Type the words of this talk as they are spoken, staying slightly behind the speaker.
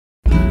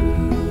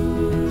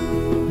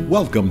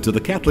Welcome to the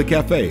Catholic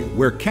Cafe,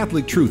 where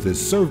Catholic truth is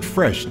served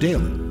fresh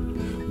daily.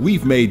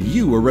 We've made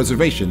you a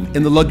reservation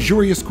in the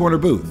luxurious corner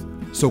booth,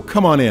 so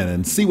come on in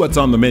and see what's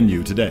on the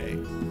menu today.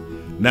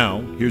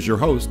 Now, here's your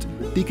host,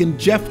 Deacon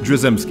Jeff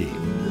Drzymski.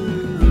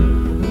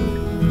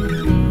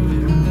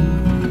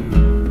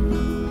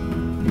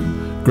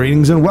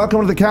 Greetings and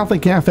welcome to the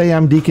Catholic Cafe.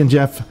 I'm Deacon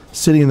Jeff,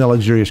 sitting in the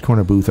luxurious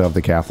corner booth of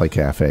the Catholic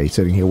Cafe,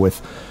 sitting here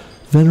with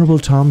Venerable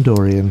Tom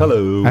Dorian.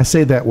 Hello. I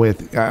say that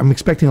with, I'm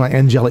expecting like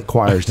angelic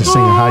choirs to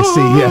sing a high C.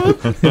 Yeah,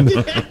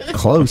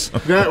 close.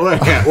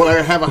 Well,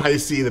 I have a high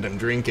C that I'm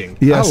drinking.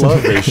 Yes. I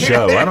love this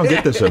show. I don't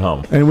get this at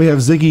home. And we have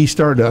Ziggy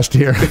Stardust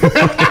here.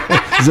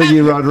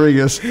 Ziggy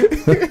Rodriguez.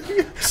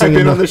 I've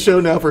been on the show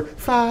now for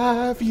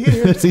 5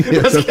 years.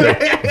 Yes,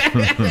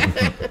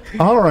 okay.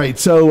 All right.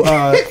 So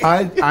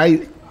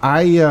I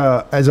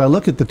as I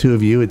look at the two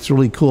of you, it's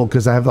really cool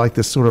because I have like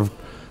this sort of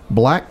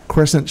black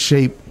crescent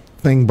shaped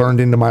thing burned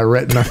into my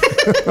retina.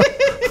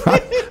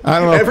 I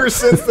don't know. Ever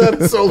since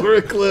that solar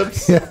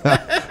eclipse. Yeah.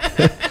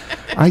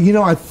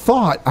 I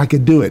thought I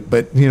could do it,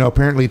 but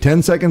apparently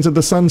 10 seconds of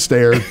the sun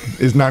stare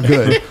is not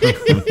good.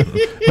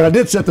 But I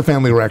did set the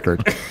family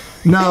record.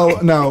 No,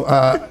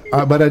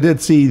 but I did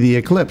see the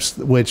eclipse,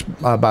 which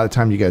by the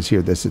time you guys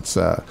hear this,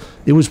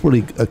 it was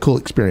really a cool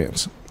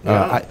experience.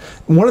 Yeah.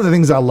 One of the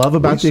things I love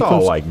about the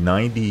eclipse, like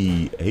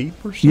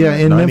 98%. yeah,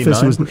 in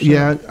Memphis was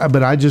 99%?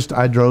 but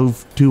I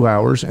drove 2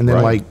 hours and then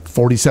Right. like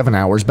 47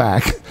 hours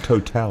back.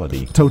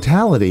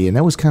 Totality, and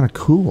that was kind of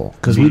cool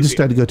because we just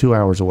had to go 2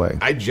 hours away.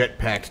 I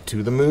jetpacked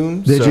to the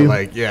moon. Did you?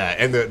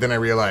 And then I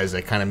realized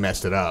I kind of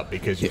messed it up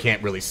because you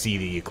can't really see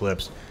the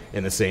eclipse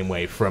in the same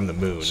way from the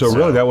moon. So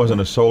really, that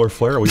wasn't a solar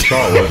flare we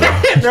saw, was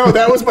it? No,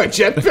 that was my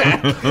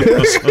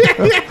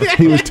jetpack.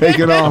 He was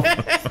taking off.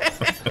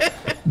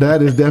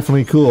 That is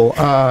definitely cool.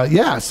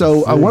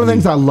 So one of the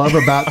things I love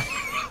about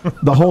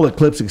the whole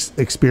eclipse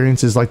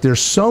experience is like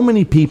there's so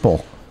many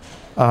people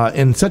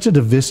in such a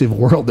divisive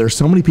world. There's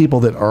so many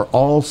people that are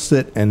all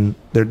sit and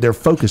they're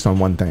focused on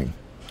one thing.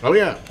 Oh,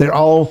 yeah. They're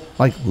all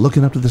like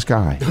looking up to the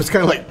sky. It was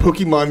kind of like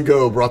Pokemon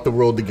Go brought the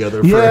world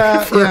together.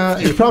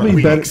 It's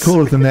probably better,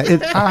 cooler than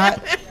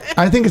that.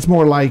 I think it's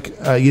more like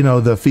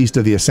the Feast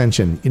of the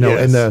Ascension.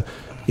 Yes. And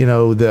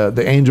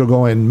the angel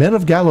going, "Men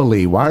of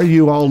Galilee, why are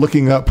you all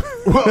looking up?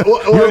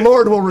 Well, Your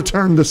Lord will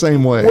return the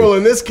same way." Well,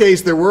 in this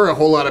case, there were a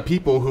whole lot of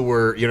people who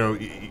were,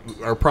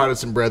 our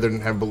Protestant brethren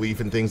have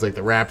belief in things like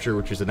the rapture,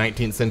 which is a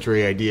 19th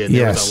century idea. And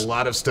there was a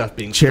lot of stuff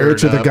being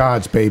Chariots stirred of the up.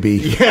 gods, baby.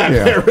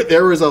 Yeah.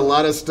 There was a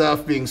lot of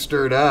stuff being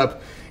stirred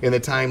up in the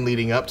time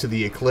leading up to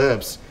the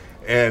eclipse.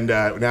 And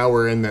now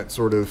we're in that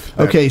sort of...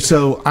 Okay,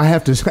 so I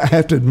have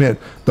to admit,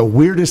 the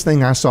weirdest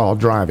thing I saw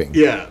driving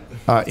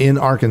in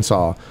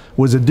Arkansas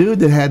was a dude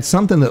that had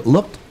something that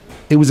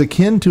it was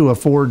akin to a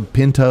Ford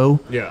Pinto.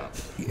 Yeah.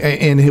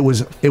 And it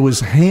was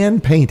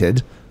hand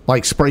painted,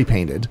 like spray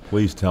painted.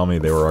 Please tell me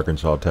they were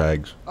Arkansas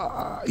tags.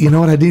 You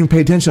know what? I didn't even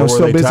pay attention. I was Or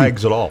so were they busy.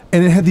 tags at all?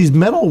 And it had these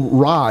metal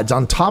rods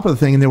on top of the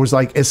thing, and there was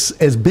like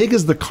as big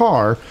as the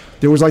car.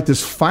 There was like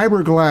this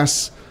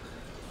fiberglass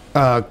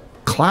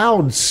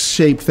cloud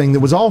shaped thing that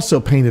was also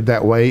painted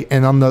that way,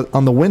 and on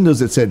the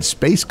windows it said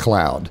Space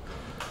Cloud.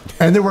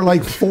 And there were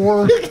like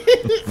four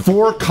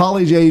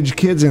college age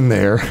kids in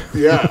there.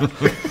 Yeah.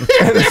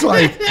 And it's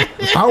like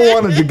I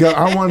wanted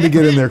to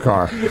get in their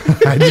car.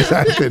 I just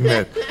have to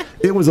admit,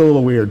 it was a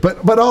little weird.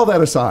 But all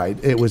that aside,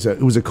 it was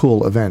a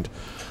cool event.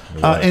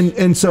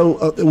 And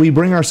so we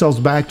bring ourselves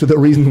back to the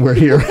reason we're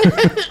here,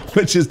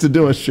 which is to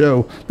do a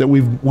show that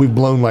we've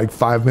blown like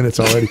 5 minutes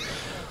already.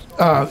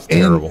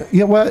 Terrible.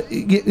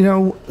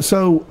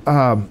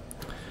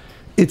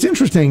 It's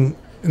interesting.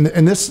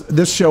 And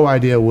this show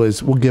idea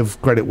was, we'll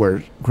give credit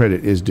where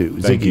credit is due.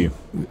 Thank you.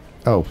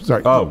 Oh,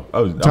 sorry. Oh,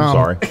 I'm Tom,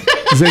 sorry.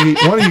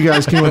 Ziggy, one of you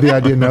guys came with the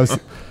idea. No,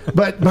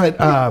 but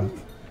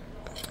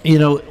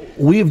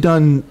we've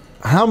done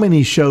how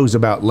many shows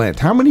about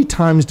Lent? How many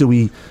times do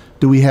we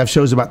have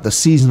shows about the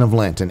season of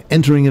Lent and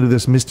entering into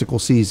this mystical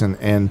season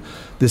and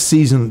this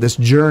season, this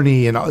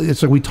journey? And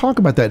it's like we talk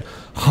about that.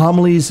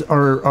 Homilies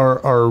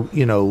are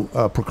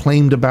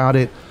proclaimed about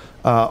it.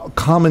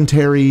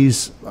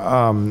 Commentaries.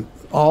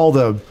 All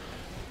the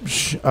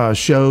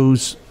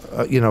shows,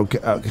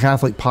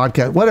 Catholic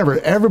podcast, whatever.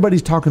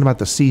 Everybody's talking about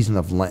the season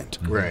of Lent.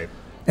 Right.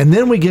 And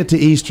then we get to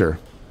Easter.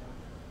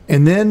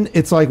 And then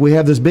it's like we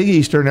have this big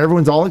Easter and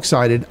everyone's all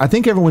excited. I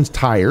think everyone's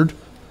tired,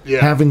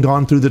 having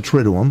gone through the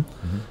Triduum.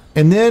 Mm-hmm.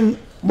 And then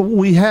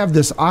we have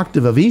this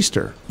octave of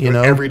Easter.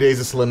 Every day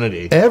is a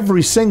solemnity.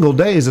 Every single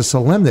day is a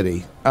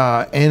solemnity.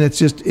 And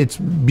it's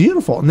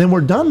beautiful. And then we're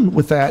done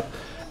with that.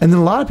 And then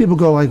a lot of people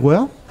go like,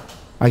 well,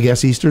 I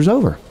guess Easter's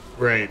over.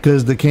 Right.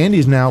 Because the candy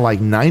is now like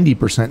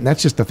 90%, and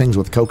that's just the things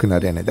with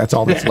coconut in it. That's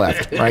all that's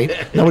left, right?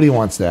 Nobody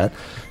wants that.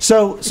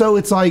 So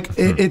it's like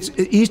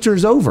Easter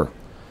is over,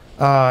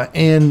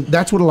 and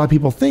that's what a lot of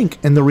people think.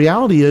 And the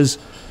reality is,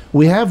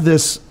 we have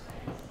this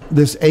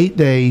 8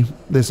 day,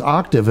 this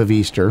octave of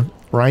Easter,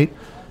 right?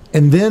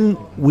 And then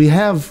we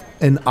have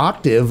an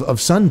octave of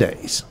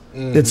Sundays.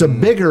 Mm-hmm. It's a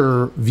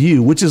bigger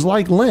view, which is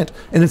like Lent,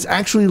 and it's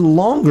actually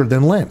longer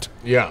than Lent.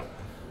 Yeah.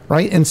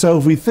 right? And so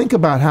if we think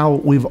about how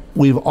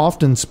we've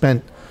often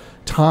spent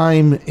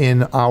time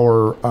in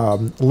our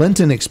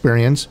Lenten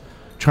experience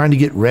trying to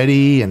get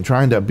ready and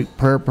trying to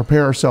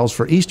prepare ourselves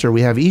for Easter,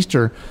 we have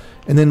Easter,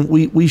 and then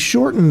we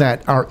shorten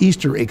that, our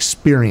Easter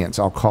experience,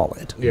 I'll call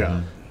it.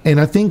 Yeah. And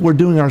I think we're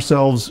doing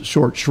ourselves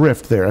short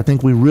shrift there. I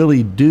think we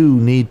really do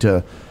need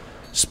to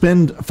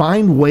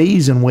find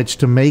ways in which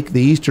to make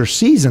the Easter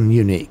season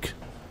unique.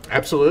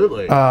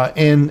 Absolutely.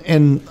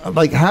 And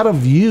like how to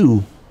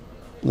view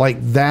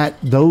like that,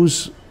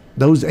 those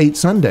 8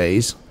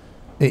 Sundays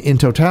in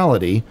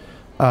totality,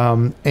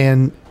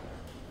 and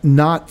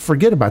not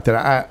forget about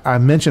that. I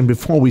mentioned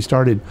before we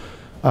started,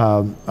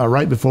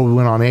 right before we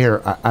went on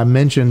air, I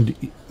mentioned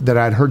that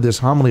I'd heard this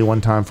homily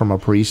one time from a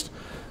priest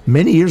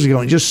many years ago,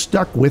 and it just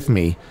stuck with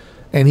me.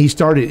 And he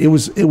started. It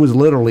was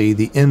literally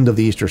the end of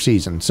the Easter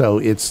season. So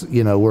it's,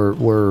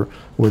 we're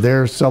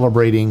there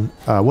celebrating.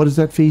 What is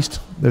that feast?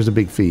 There's a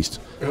big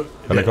feast.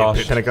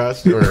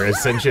 Pentecost or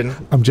Ascension.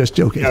 I'm just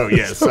joking. Oh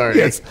yes, sorry.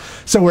 Yes.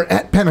 So we're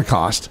at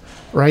Pentecost,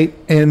 right?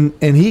 And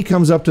he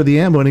comes up to the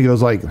ambo and he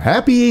goes like,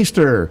 "Happy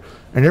Easter,"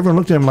 and everyone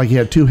looked at him like he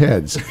had 2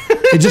 heads.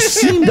 It just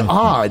seemed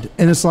odd,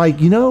 and it's like,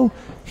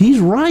 he's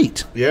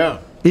right. Yeah.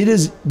 It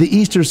is the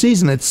Easter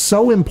season. It's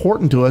so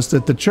important to us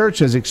that the church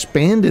has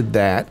expanded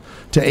that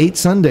to 8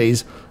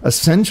 Sundays,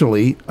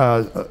 essentially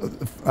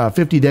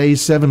 50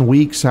 days, 7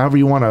 weeks, however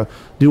you want to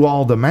do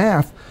all the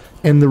math.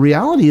 And the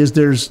reality is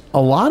there's a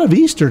lot of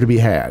Easter to be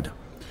had.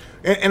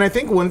 And I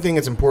think one thing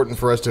that's important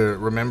for us to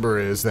remember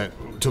is that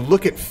to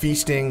look at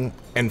feasting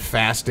and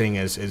fasting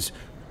as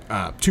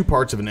 2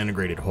 parts of an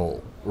integrated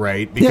whole,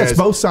 right? Because it's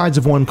both sides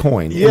of one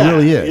coin. It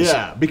really is.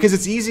 Yeah, because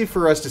it's easy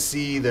for us to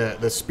see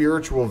the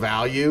spiritual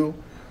value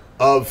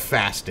of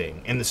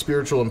fasting and the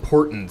spiritual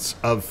importance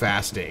of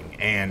fasting.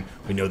 And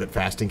we know that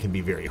fasting can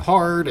be very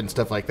hard and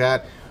stuff like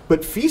that.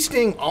 But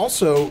feasting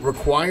also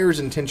requires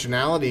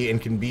intentionality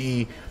and can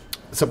be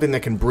something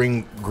that can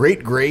bring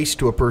great grace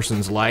to a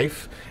person's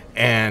life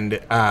and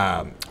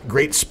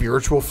great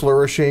spiritual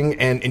flourishing.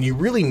 And you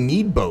really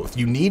need both.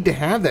 You need to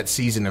have that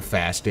season of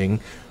fasting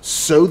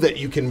so that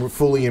you can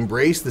fully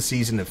embrace the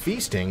season of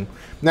feasting.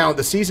 Now,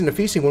 the season of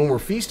feasting, when we're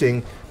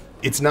feasting,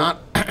 it's not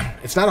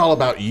all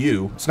about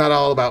you. It's not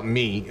all about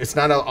me. It's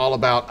not all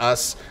about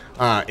us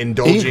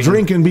indulging. Eat,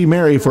 drink, and be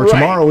merry, for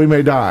tomorrow we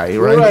may die.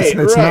 Right?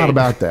 It's not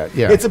about that.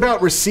 Yeah. It's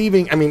about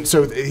receiving. I mean,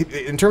 so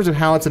in terms of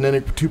how it's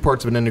 2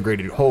 parts of an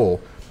integrated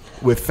whole,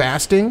 with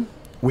fasting,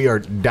 we are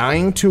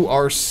dying to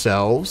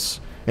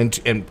ourselves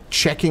and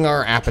checking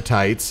our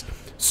appetites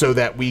so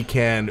that we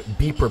can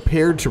be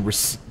prepared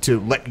to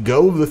let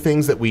go of the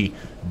things that we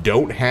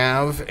don't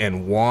have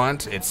and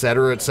want, et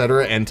cetera,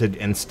 and to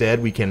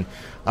instead we can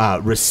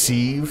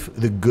receive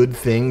the good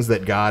things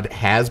that God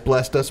has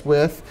blessed us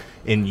with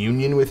in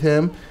union with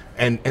Him.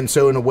 And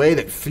so in a way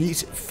that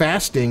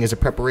fasting is a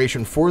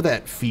preparation for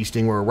that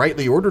feasting, where a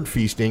rightly ordered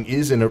feasting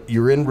is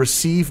you're in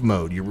receive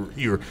mode.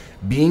 You're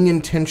being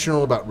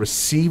intentional about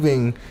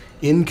receiving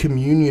in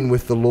communion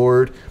with the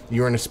Lord.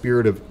 You're in a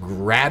spirit of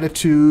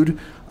gratitude,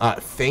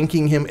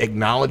 thanking Him,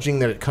 acknowledging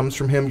that it comes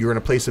from Him. You're in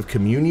a place of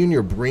communion.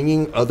 You're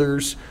bringing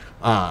others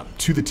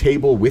to the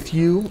table with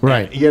you,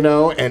 right?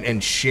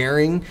 And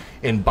sharing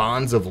in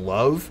bonds of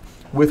love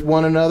with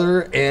one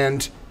another.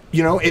 And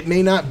it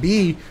may not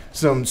be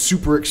some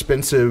super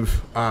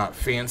expensive,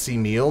 fancy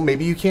meal.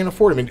 Maybe you can't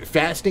afford it. I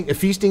mean,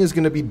 feasting is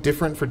going to be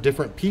different for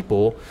different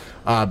people,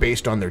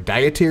 based on their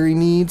dietary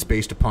needs,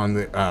 based upon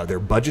their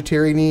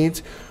budgetary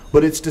needs.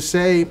 But it's to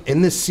say,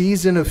 in this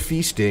season of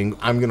feasting,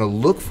 I'm going to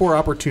look for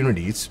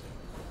opportunities,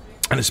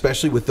 and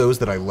especially with those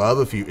that I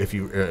love. If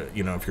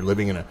you're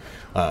living in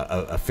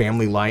a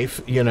family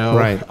life,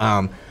 right.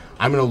 I'm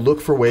going to look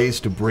for ways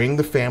to bring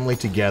the family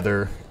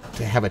together,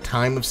 to have a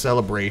time of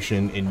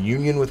celebration in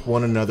union with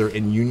one another,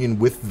 in union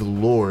with the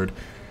Lord,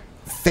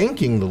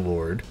 thanking the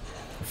Lord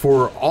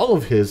for all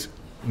of His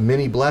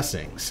many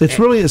blessings. It's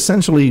really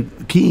essentially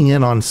keying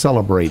in on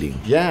celebrating.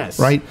 Yes.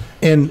 Right?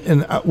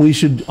 And we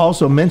should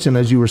also mention,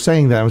 as you were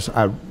saying that,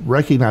 I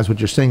recognize what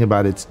you're saying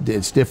about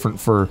it's different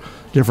for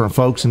different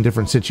folks in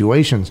different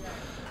situations.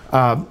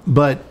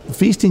 But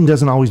feasting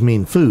doesn't always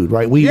mean food,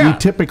 right? We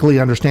typically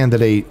understand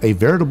that a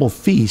veritable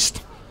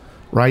feast,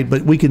 right?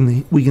 But we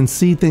can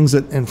see things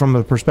that, and from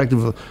the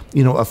perspective of,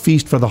 a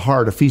feast for the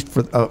heart, a feast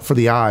for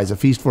the eyes, a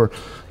feast for,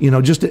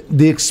 just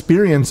the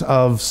experience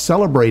of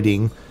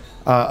celebrating,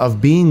 of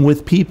being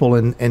with people,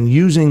 and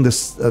using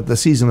this the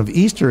season of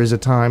Easter as a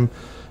time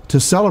to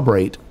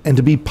celebrate and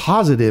to be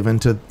positive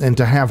and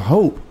to have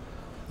hope,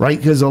 right?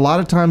 Because a lot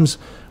of times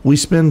we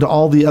spend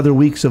all the other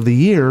weeks of the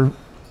year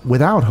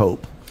without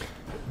hope.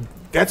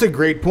 That's a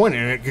great point,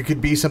 and it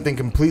could be something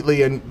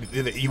completely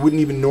that you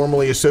wouldn't even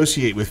normally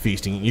associate with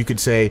feasting. You could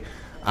say,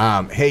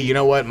 hey, you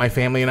know what? My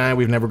family and I,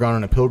 we've never gone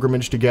on a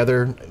pilgrimage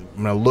together.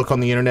 I'm going to look on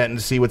the internet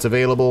and see what's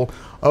available.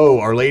 Oh,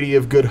 Our Lady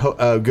of Good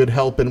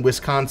Help in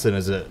Wisconsin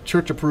is a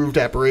church-approved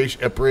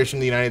apparition in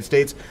the United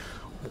States.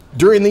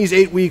 during these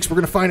 8 weeks, we're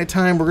going to find a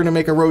time we're going to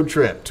make a road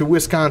trip to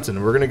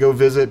Wisconsin. We're going to go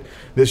visit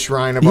this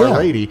shrine of Our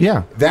Lady.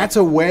 Yeah. That's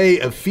a way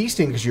of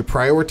feasting because you're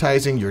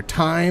prioritizing your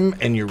time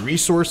and your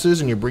resources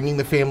and you're bringing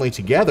the family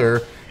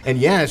together. And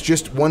yeah, it's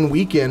just one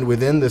weekend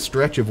within the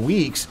stretch of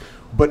weeks,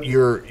 but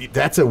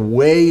that's a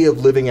way of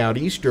living out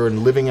Easter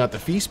and living out the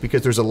feast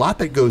because there's a lot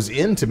that goes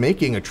into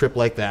making a trip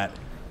like that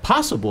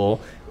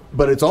possible.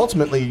 But it's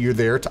ultimately you're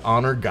there to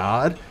honor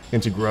God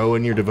and to grow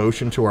in your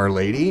devotion to Our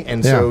Lady,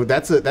 and so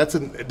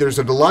there's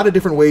a lot of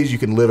different ways you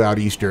can live out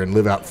Easter and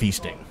live out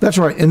feasting. That's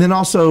right, and then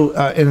also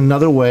in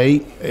another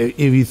way, if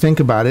you think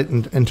about it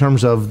in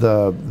terms of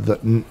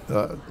the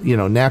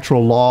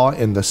natural law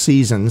and the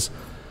seasons,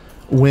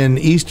 when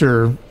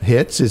Easter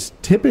hits is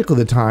typically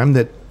the time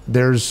that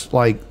there's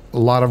like a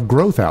lot of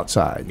growth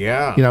outside.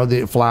 Yeah,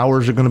 the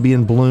flowers are going to be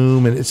in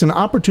bloom, and it's an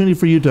opportunity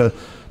for you to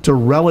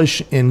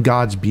relish in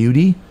God's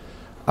beauty.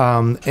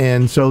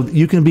 And so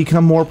you can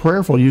become more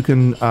prayerful. You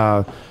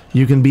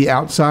can be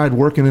outside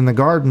working in the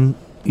garden,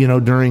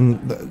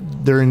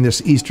 during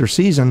this Easter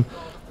season,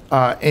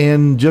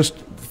 and just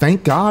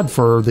thank God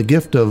for the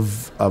gift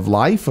of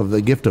life, of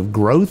the gift of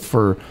growth,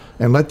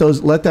 and let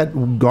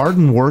that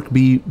garden work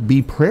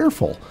be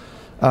prayerful.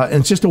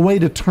 And it's just a way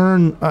to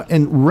turn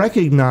and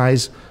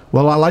recognize.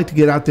 Well, I like to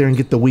get out there and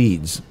get the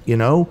weeds.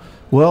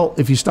 Well,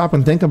 if you stop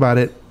and think about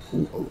it.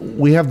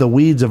 We have the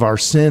weeds of our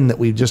sin that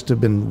we just have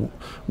been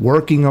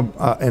working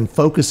and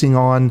focusing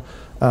on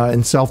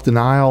in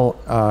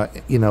self-denial,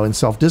 in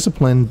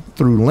self-discipline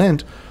through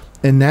Lent.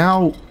 And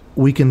now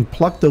we can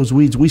pluck those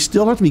weeds. We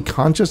still have to be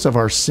conscious of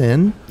our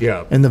sin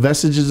and the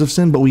vestiges of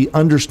sin, but we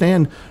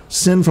understand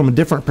sin from a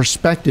different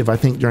perspective, I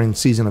think, during the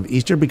season of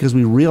Easter, because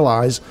we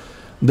realize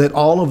that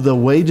all of the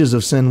wages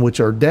of sin,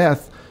 which are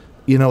death,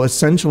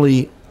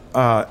 essentially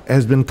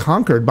has been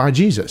conquered by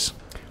Jesus.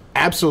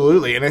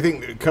 Absolutely, and I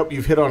think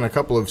you've hit on a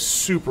couple of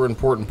super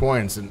important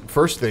points. And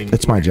first thing,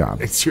 it's my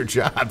job. It's your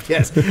job,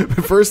 yes. The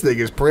first thing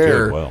is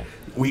prayer. Well.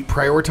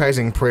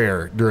 Prioritizing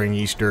prayer during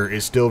Easter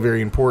is still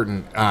very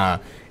important.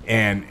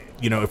 And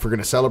if we're going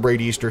to celebrate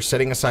Easter,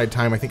 setting aside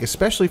time, I think,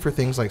 especially for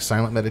things like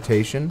silent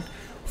meditation,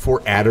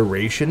 for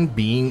adoration,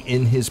 being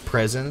in His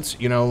presence.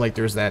 Like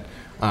there's that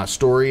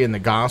story in the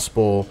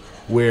Gospel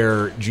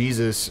where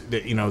Jesus,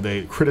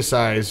 they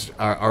criticized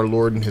our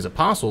Lord and His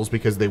apostles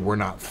because they were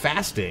not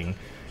fasting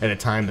at a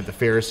time that the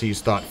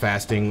Pharisees thought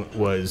fasting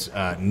was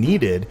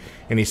needed,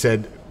 and He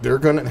said they're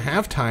going to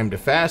have time to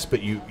fast,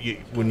 but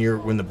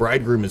when the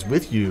bridegroom is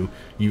with you,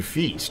 you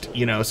feast.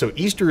 So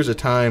Easter is a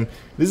time.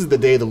 This is the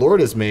day the Lord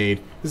has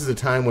made. This is a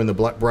time when the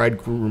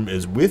bridegroom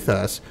is with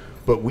us,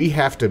 but we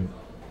have to,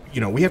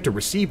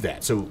 receive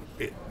that. So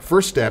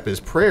first step is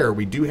prayer.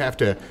 We do have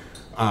to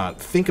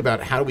think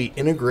about how do we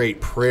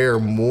integrate prayer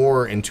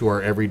more into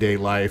our everyday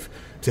life,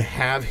 to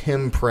have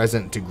Him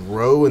present, to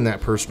grow in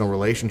that personal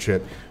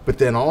relationship, but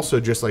then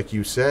also, just like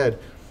you said,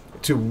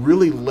 to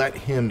really let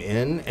Him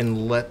in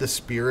and let the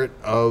spirit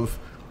of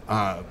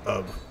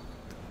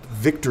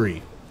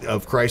victory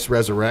of Christ's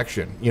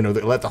resurrection,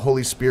 let the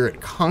Holy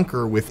Spirit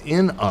conquer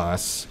within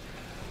us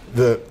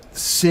the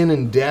sin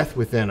and death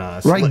within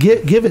us. Right,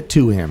 give it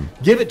to Him.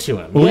 Give it to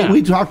Him. Well,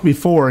 we talked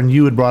before, and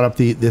you had brought up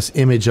this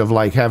image of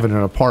like having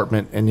an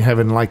apartment and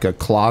having like a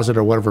closet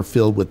or whatever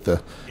filled with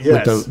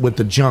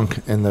the junk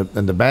and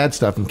the bad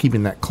stuff, and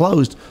keeping that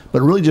closed,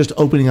 but really just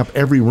opening up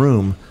every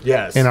room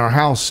in our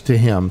house to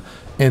Him,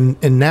 and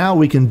now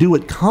we can do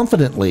it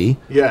confidently.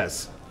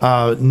 Yes,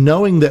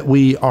 knowing that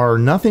we are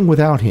nothing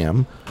without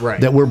Him,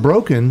 that we're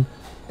broken.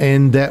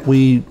 And that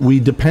we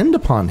depend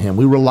upon Him,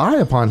 we rely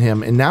upon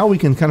Him, and now we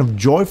can kind of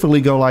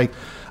joyfully go like,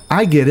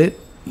 I get it.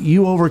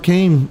 You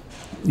overcame,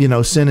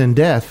 sin and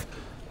death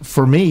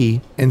for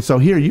me, and so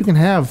here you can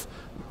have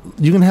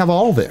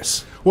all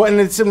this. Well, and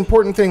it's an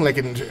important thing. Like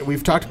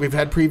we've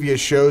had previous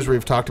shows where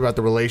we've talked about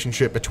the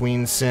relationship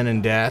between sin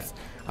and death,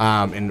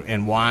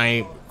 and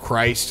why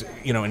Christ,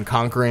 in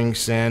conquering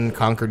sin,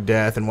 conquered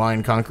death, and why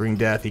in conquering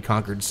death He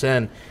conquered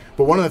sin.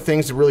 But one of the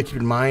things to really keep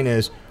in mind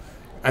is,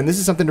 and this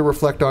is something to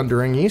reflect on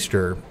during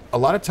Easter, a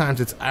lot of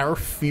times it's our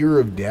fear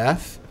of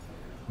death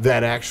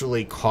that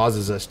actually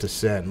causes us to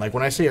sin. Like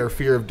when I say our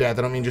fear of death,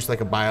 I don't mean just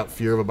like a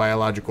fear of a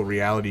biological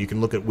reality. You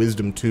can look at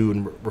Wisdom 2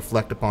 and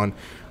reflect upon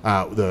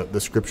the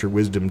scripture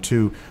Wisdom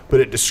 2, but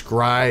it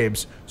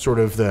describes sort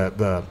of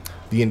the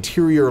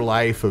interior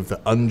life of the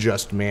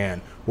unjust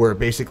man, where it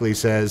basically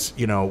says,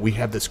 we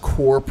have this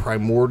core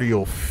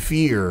primordial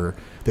fear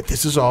that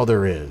this is all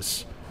there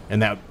is.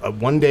 And that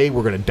one day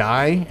we're going to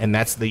die, and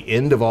that's the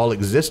end of all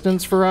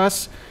existence for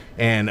us,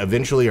 and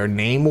eventually our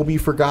name will be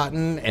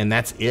forgotten, and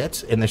that's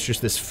it. And there's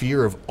just this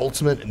fear of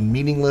ultimate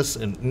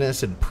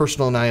meaninglessness and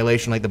personal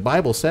annihilation. Like the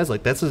Bible says,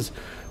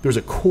 there's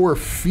a core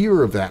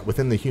fear of that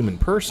within the human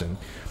person.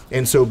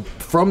 And so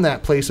from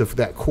that place of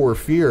that core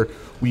fear,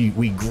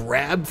 we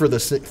grab for the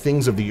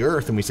things of the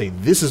earth, and we say,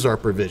 this is our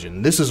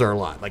provision, this is our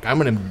lot. Like, I'm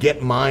going to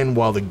get mine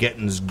while the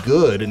getting's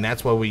good, and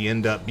that's why we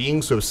end up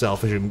being so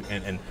selfish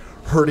and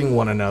hurting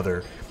one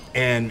another.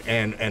 And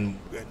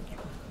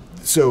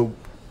so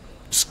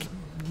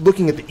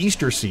looking at the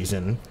Easter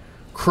season,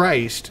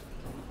 Christ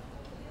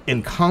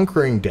in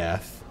conquering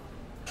death,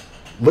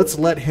 let's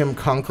let him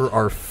conquer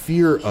our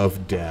fear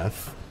of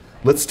death.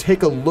 Let's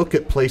take a look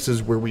at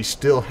places where we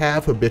still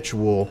have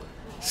habitual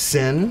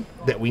sin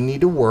that we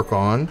need to work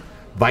on,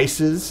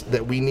 vices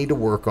that we need to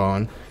work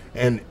on,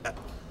 and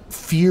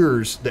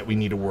fears that we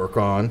need to work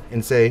on,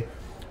 and say,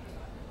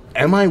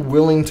 am I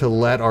willing to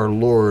let our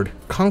Lord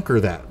conquer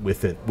that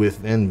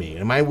within me?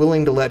 Am I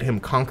willing to let him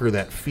conquer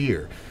that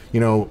fear? You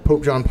know,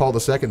 Pope John Paul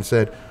II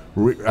said,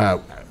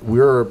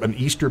 we're an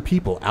Easter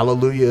people.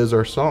 Alleluia is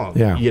our song.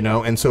 Yeah. You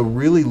know, and so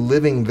really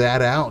living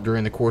that out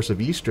during the course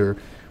of Easter,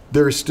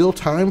 there is still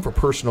time for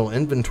personal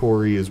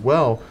inventory as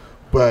well,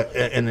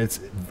 and it's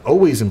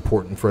always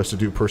important for us to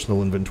do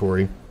personal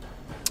inventory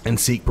and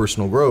seek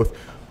personal growth.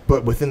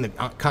 But within the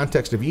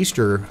context of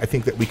Easter, I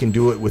think that we can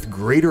do it with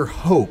greater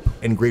hope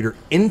and greater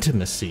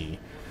intimacy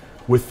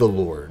with the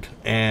Lord,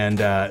 and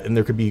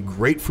there could be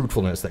great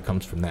fruitfulness that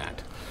comes from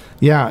that.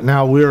 Yeah.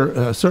 Now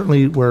we're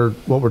certainly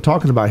what we're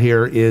talking about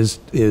here is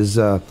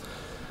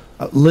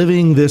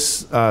living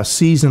this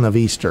season of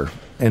Easter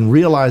and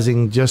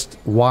realizing just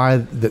why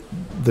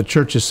the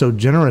church is so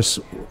generous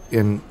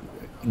in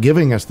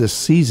giving us this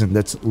season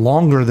that's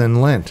longer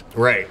than Lent.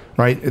 Right.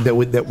 Right.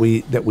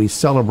 That we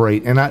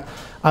celebrate, and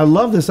I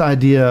love this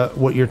idea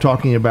what you're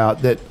talking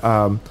about, that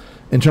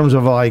in terms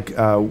of like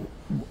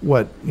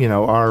what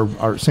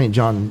our St.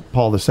 John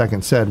Paul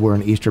II said, we're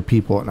an Easter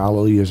people and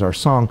Alleluia is our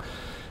song.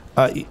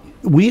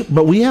 We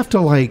have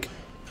to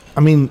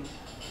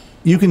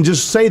you can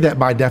just say that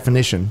by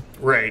definition.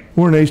 Right.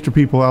 We're an Easter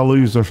people,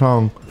 Alleluia is our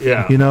song.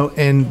 Yeah.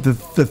 And the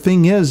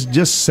thing is,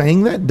 just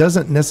saying that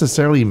doesn't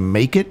necessarily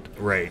make it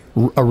right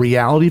a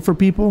reality for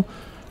people.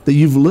 That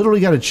you've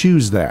literally got to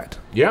choose that.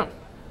 Yeah.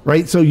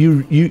 Right. So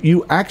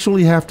you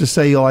actually have to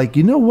say, like,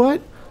 you know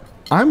what?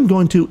 I'm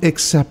going to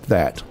accept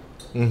that.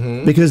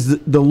 Mm-hmm. Because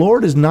the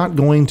Lord is not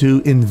going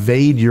to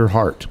invade your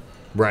heart.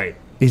 Right.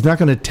 He's not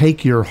going to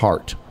take your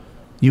heart.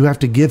 You have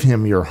to give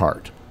him your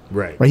heart.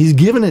 Right. He's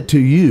given it to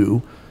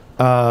you,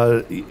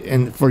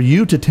 and for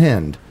you to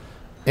tend,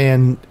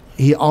 and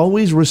he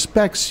always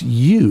respects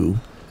you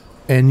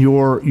and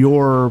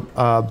your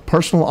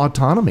personal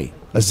autonomy,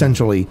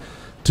 essentially,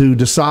 to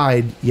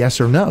decide yes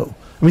or no.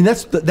 I mean,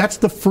 that's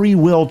the free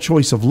will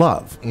choice of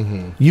love.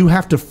 Mm-hmm. You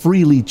have to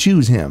freely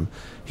choose him.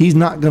 He's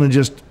not going to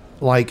just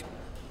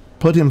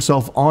put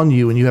himself on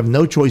you, and you have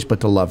no choice but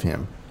to love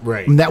him.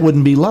 Right. And that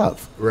wouldn't be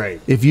love. Right.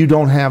 If you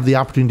don't have the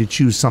opportunity to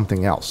choose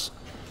something else,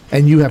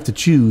 and you have to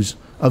choose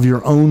of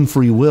your own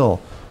free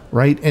will,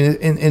 right?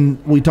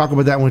 And we talk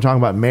about that when we talk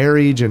about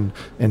marriage and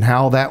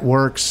how that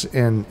works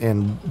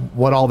and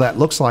what all that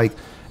looks like.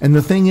 And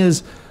the thing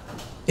is,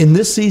 in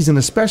this season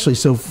especially,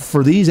 so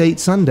for these 8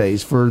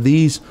 Sundays, for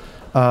these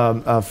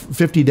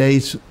 50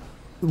 days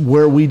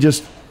where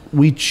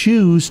we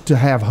choose to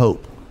have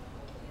hope.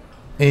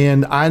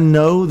 And I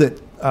know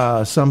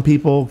that some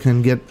people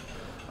can get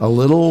a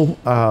little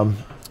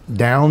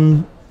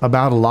down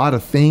about a lot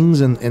of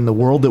things in the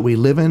world that we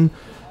live in.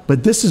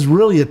 But this is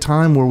really a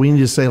time where we need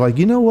to say,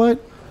 you know what?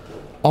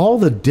 All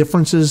the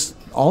differences,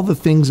 all the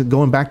things that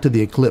going back to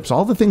the eclipse,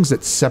 all the things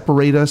that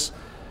separate us,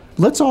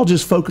 let's all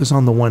just focus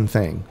on the one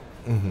thing.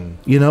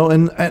 Mm-hmm.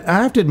 And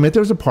I have to admit,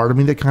 there was a part of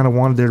me that kind of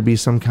wanted there to be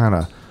some kind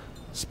of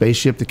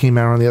spaceship that came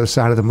out on the other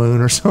side of the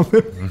moon or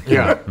something.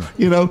 Yeah.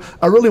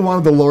 I really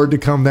wanted the Lord to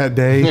come that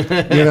day.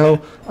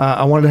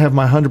 I wanted to have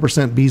my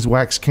 100%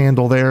 beeswax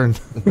candle there and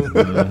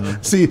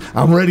see,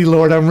 I'm ready,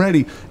 Lord, I'm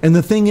ready. And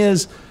the thing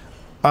is,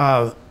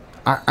 I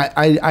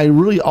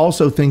really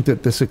also think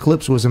that this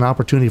eclipse was an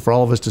opportunity for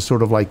all of us to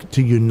sort of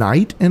to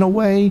unite in a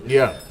way.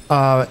 Yeah.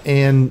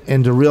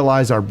 And to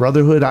realize our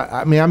brotherhood.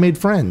 I made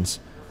friends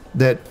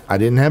that I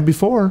didn't have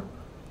before.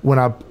 When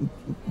I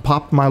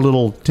popped my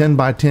little 10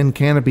 by 10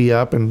 canopy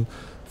up and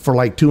for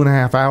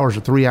 2.5 hours or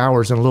 3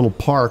 hours in a little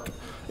park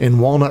in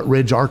Walnut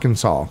Ridge,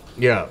 Arkansas.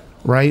 Yeah.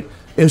 Right?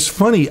 It's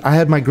funny. I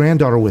had my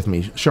granddaughter with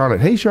me, Charlotte.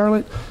 Hey,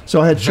 Charlotte.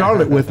 So I had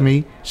Charlotte with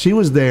me. She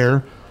was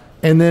there.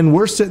 And then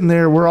we're sitting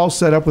there. We're all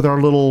set up with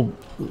our little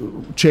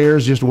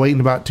chairs just waiting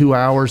about 2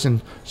 hours.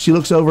 And she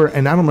looks over,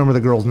 and I don't remember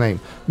the girl's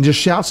name, and just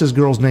shouts this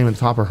girl's name at the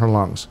top of her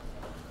lungs.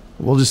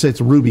 We'll just say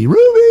it's Ruby.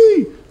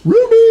 Ruby!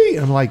 Ruby!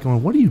 And I'm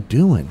going, what are you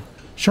doing?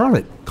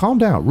 Charlotte, calm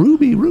down.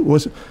 Ruby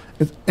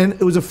and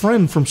it was a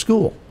friend from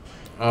school.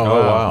 Oh,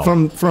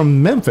 wow.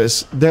 From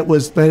Memphis that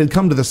had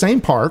come to the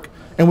same park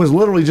and was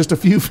literally just a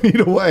few feet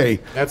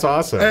away. That's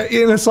awesome. And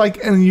it's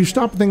and you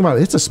stop and think about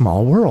it, it's a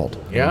small world.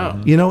 Yeah.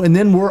 And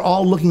then we're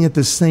all looking at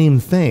the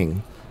same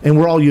thing and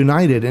we're all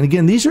united. And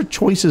again, these are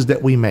choices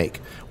that we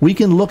make. We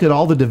can look at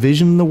all the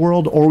division in the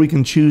world, or we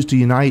can choose to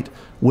unite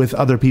with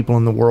other people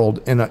in the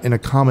world in a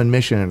common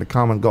mission and a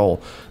common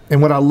goal.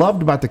 And what I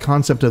loved about the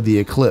concept of the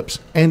eclipse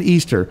and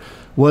Easter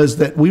was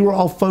that we were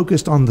all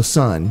focused on the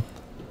sun,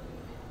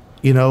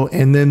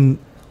 and then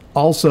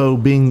also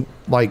being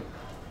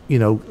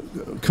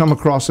come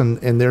across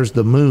and there's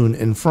the moon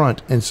in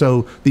front. And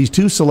so these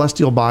two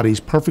celestial bodies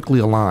perfectly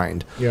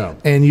aligned. Yeah.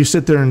 And you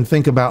sit there and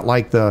think about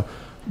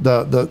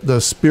the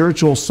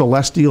spiritual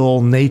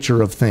celestial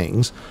nature of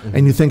things. Mm-hmm.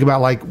 And you think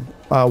about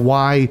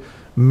why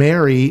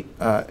Mary,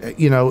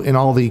 in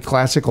all the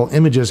classical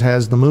images,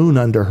 has the moon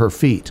under her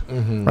feet,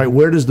 right?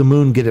 Where does the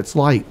moon get its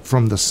light?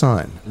 From the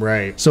sun.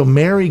 Right. So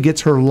Mary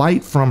gets her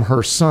light from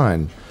her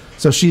son.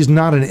 So she's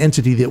not an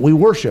entity that we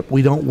worship.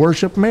 We don't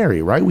worship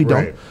Mary, right? We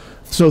don't. Right.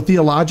 So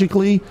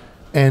theologically,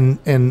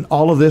 and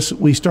all of this,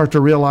 we start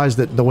to realize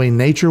that the way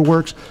nature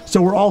works.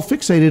 So we're all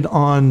fixated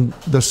on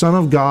the Son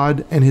of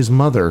God and his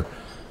mother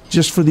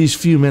just for these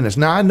few minutes.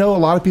 Now, I know a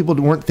lot of people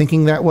weren't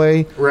thinking that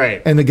way.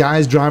 Right. And the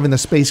guys driving the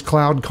space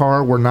cloud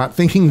car were not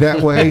thinking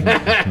that way.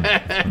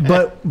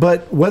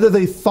 but whether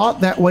they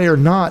thought that way or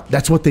not,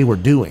 that's what they were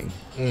doing.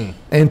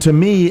 And to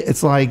me,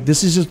 it's like,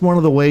 this is just one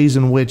of the ways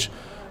in which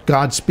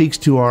God speaks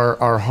to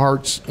our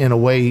hearts in a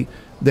way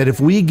that if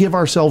we give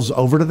ourselves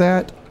over to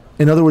that,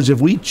 in other words,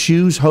 if we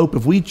choose hope,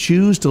 if we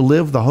choose to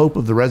live the hope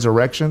of the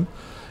resurrection,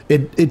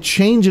 it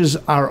changes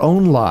our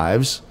own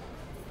lives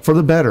for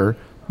the better.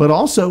 But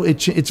also,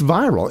 it's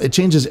viral. It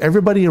changes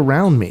everybody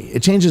around me.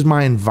 It changes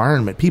my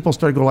environment. People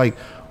start to go like,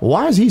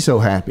 why is he so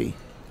happy?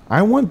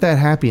 I want that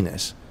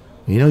happiness.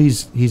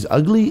 He's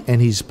ugly and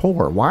he's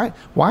poor.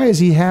 Why is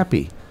he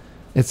happy?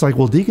 It's like,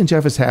 well, Deacon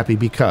Jeff is happy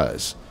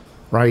because,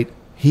 right,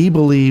 he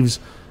believes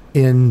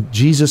in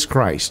Jesus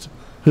Christ,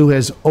 who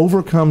has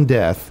overcome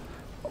death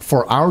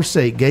for our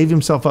sake, gave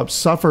himself up,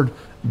 suffered,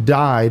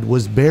 died,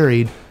 was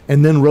buried,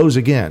 and then rose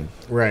again.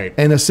 Right.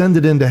 And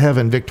ascended into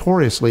heaven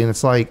victoriously. And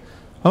it's like,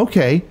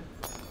 okay,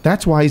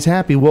 that's why he's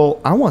happy.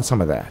 Well, I want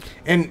some of that.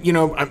 And,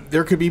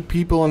 there could be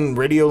people in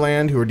Radio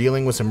Land who are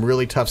dealing with some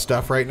really tough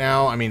stuff right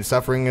now. I mean,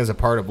 suffering is a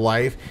part of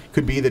life.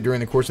 Could be that during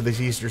the course of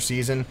this Easter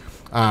season,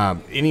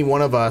 any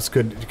one of us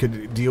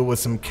could deal with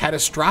some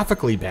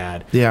catastrophically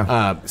bad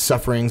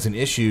sufferings and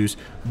issues.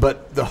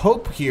 But the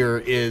hope here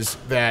is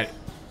that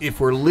if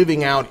we're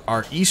living out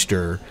our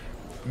Easter,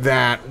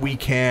 that we're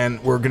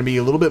going to be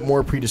a little bit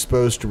more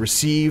predisposed to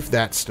receive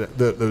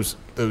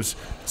those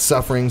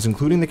sufferings,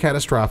 including the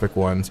catastrophic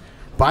ones,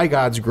 by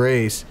God's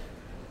grace,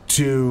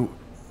 to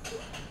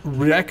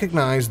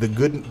recognize the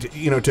good,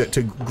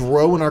 to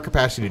grow in our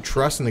capacity to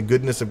trust in the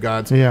goodness of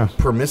God's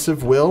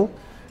permissive will,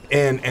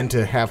 and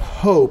to have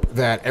hope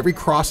that every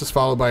cross is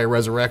followed by a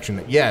resurrection.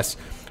 That yes,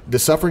 the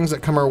sufferings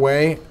that come our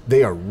way,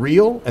 they are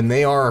real and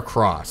they are a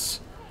cross,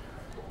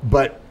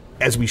 but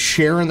as we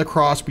share in the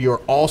cross, we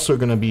are also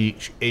going to be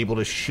able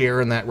to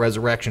share in that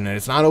resurrection. And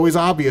it's not always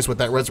obvious what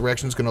that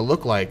resurrection is going to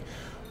look like.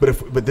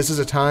 But this is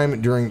a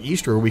time during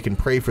Easter where we can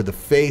pray for the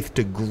faith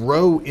to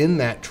grow in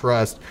that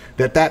trust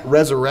that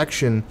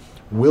resurrection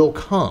will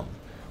come.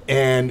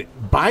 And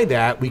by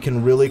that, we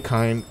can really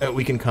come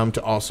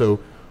to also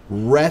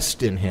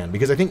rest in him.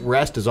 Because I think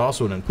rest is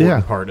also an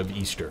important part of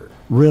Easter.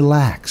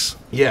 Relax.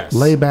 Yes.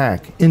 Lay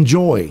back.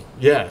 Enjoy.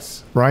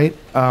 Yes. Right?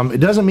 It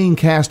doesn't mean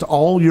cast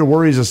all your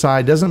worries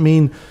aside. Doesn't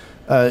mean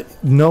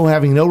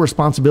having no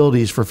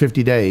responsibilities for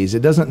 50 days.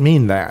 It doesn't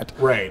mean that.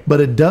 Right. But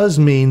it does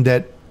mean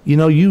that,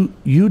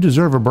 you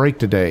deserve a break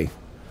today.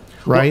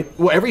 Right?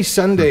 Well, every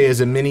Sunday is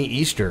a mini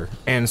Easter.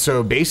 And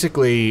so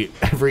basically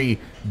every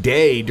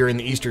day during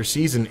the Easter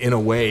season, in a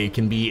way,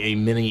 can be a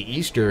mini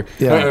Easter.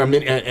 Yeah.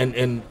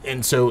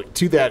 And so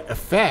to that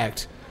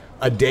effect,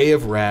 a day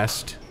of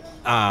rest,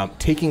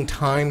 taking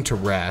time to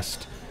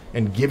rest,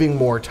 and giving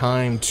more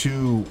time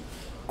to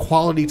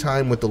quality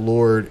time with the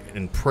Lord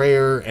in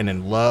prayer and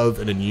in love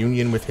and in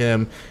union with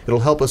him, it'll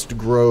help us to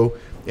grow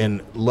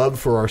in love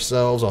for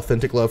ourselves,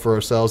 authentic love for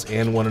ourselves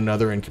and one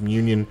another, and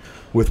communion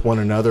with one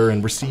another,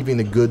 and receiving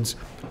the good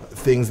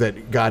things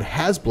that God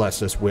has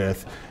blessed us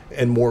with,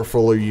 and more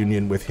fuller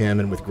union with him,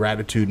 and with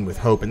gratitude and with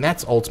hope. And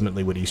that's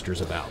ultimately what Easter's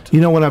about.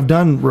 When I've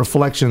done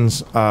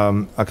reflections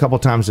a couple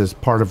times as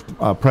part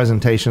of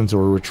presentations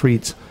or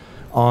retreats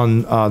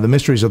on the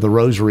mysteries of the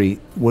Rosary,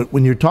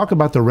 when you talk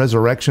about the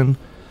resurrection,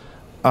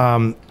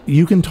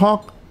 you can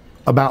talk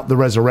about the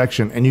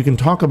resurrection, and you can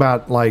talk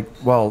about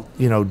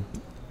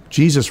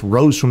Jesus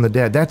rose from the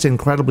dead. That's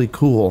incredibly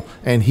cool.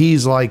 And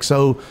he's like,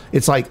 so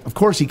it's like, of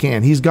course he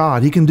can. He's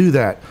God. He can do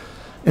that.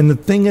 And the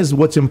thing is,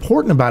 what's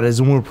important about it is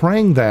when we're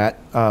praying that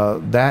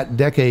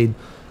decade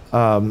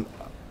of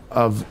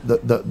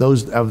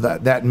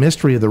that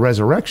mystery of the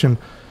resurrection,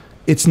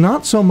 it's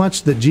not so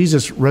much that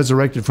Jesus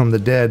resurrected from the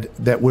dead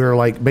that we're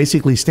like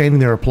basically standing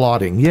there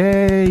applauding.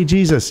 Yay,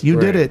 Jesus, you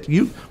did it.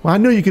 I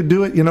knew you could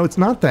do it. It's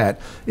not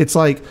that. It's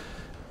like,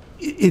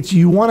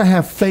 you want to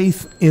have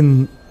faith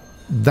in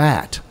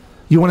that.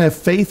 You want to have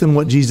faith in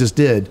what Jesus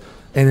did.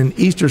 And in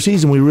Easter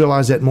season, we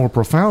realize that more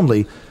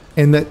profoundly.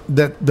 And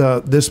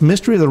that this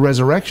mystery of the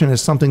resurrection is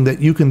something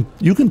that you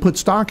can put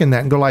stock in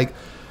that and go like,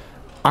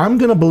 I'm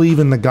going to believe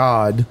in the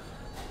God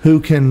who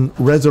can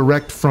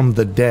resurrect from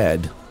the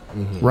dead,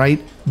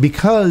 right?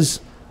 Because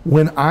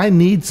when I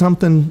need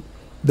something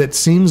that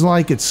seems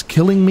like it's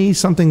killing me,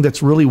 something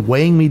that's really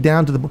weighing me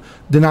down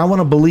then I want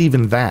to believe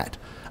in that.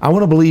 I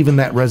want to believe in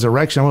that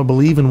resurrection. I want to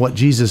believe in what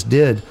Jesus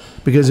did,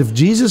 because if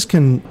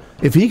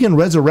he can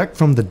resurrect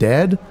from the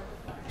dead,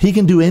 he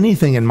can do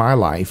anything in my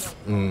life,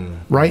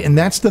 right? And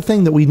that's the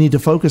thing that we need to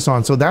focus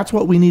on. So that's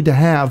what we need to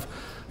have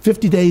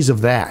 50 days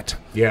of that.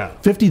 Yeah.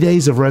 50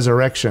 days of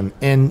resurrection.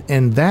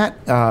 And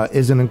that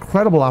is an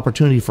incredible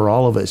opportunity for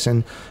all of us.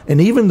 And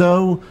even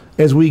though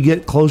as we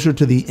get closer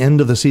to the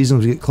end of the season,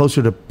 as we get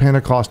closer to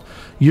Pentecost,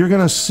 you're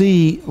going to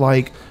see,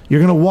 like,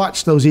 you're going to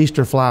watch those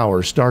Easter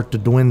flowers start to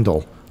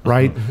dwindle.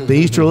 Right? The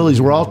Easter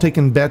lilies, we're all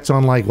taking bets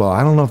on, like, well,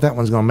 I don't know if that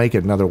one's going to make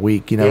it another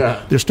week. You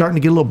know, they're starting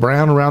to get a little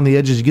brown around the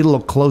edges. You get a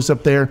little close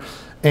up there.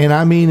 And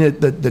I mean,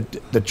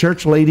 the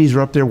church ladies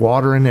are up there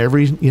watering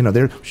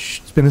they're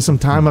spending some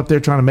time up there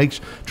trying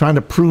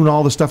to prune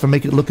all the stuff and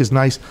make it look as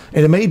nice.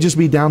 And it may just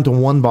be down to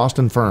one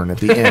Boston fern at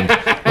the end,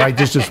 right?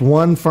 Just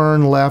one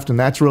fern left, and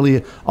that's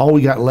really all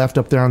we got left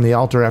up there on the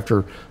altar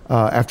after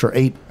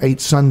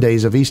eight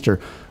Sundays of Easter.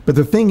 But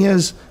the thing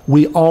is,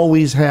 we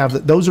always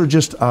have those are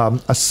just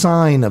a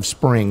sign of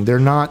spring. They're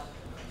not.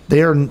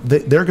 They're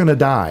going to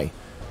die.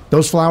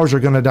 Those flowers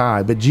are going to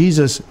die. But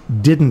Jesus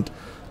didn't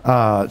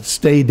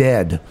stay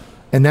dead,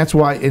 and that's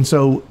why. And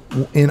so,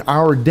 in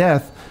our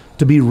death,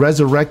 to be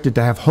resurrected,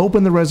 to have hope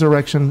in the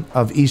resurrection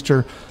of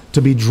Easter,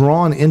 to be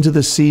drawn into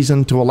the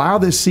season, to allow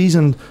this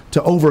season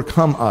to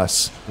overcome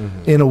us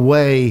in a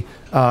way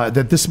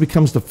that this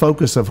becomes the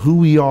focus of who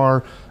we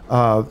are.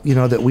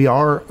 That we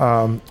are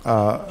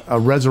a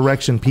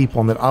resurrection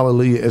people, and that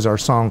Alleluia is our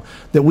song,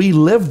 that we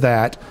live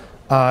that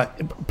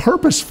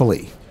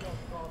purposefully,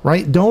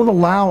 right? Don't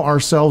allow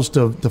ourselves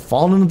to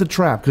fall into the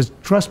trap, because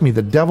trust me,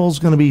 the devil's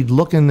going to be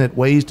looking at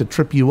ways to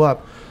trip you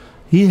up.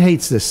 He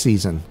hates this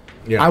season.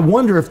 Yeah. I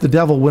wonder if the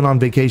devil went on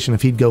vacation,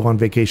 if he'd go on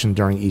vacation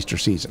during Easter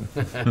season.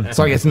 It's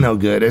like, it's no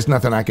good. There's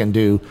nothing I can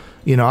do.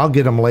 I'll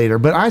get him later.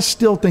 But I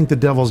still think the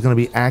devil's going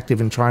to be active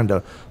in trying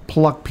to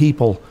pluck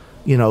people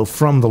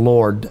from the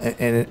Lord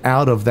and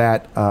out of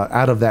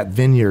that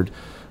vineyard,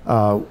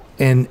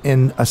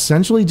 and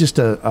essentially just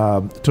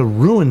to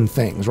ruin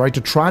things, right?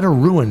 To try to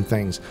ruin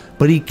things,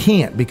 but he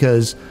can't,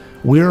 because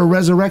we're a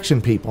resurrection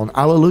people, and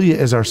Alleluia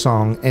is our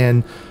song,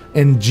 and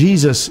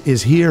Jesus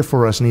is here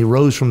for us, and he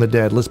rose from the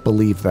dead. Let's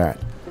believe that.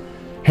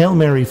 Hail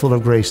Mary, full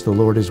of grace, the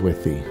Lord is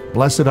with thee.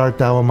 Blessed art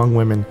thou among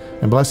women,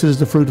 and blessed is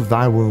the fruit of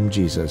thy womb,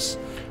 Jesus.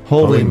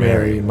 Holy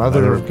Mary,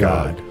 Mother of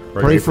God,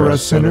 pray for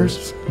us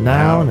sinners,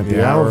 now and at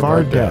the hour of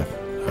our death.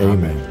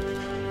 Amen.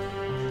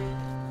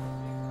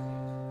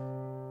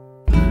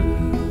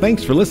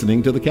 Thanks for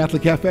listening to the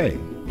Catholic Cafe.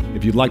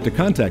 If you'd like to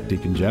contact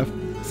Deacon Jeff,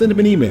 send him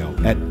an email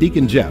at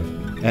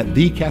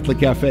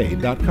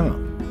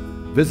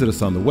deaconjeff@thecatholiccafe.com. Visit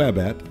us on the web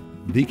at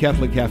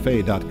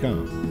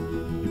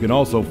thecatholiccafe.com. You can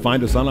also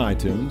find us on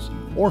iTunes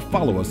or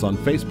follow us on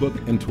Facebook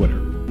and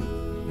Twitter.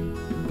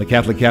 The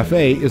Catholic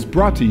Cafe is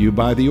brought to you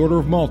by the Order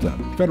of Malta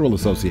Federal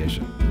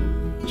Association.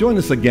 Join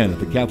us again at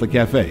the Catholic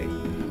Cafe,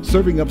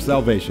 serving up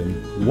salvation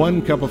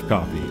one cup of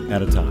coffee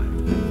at a time.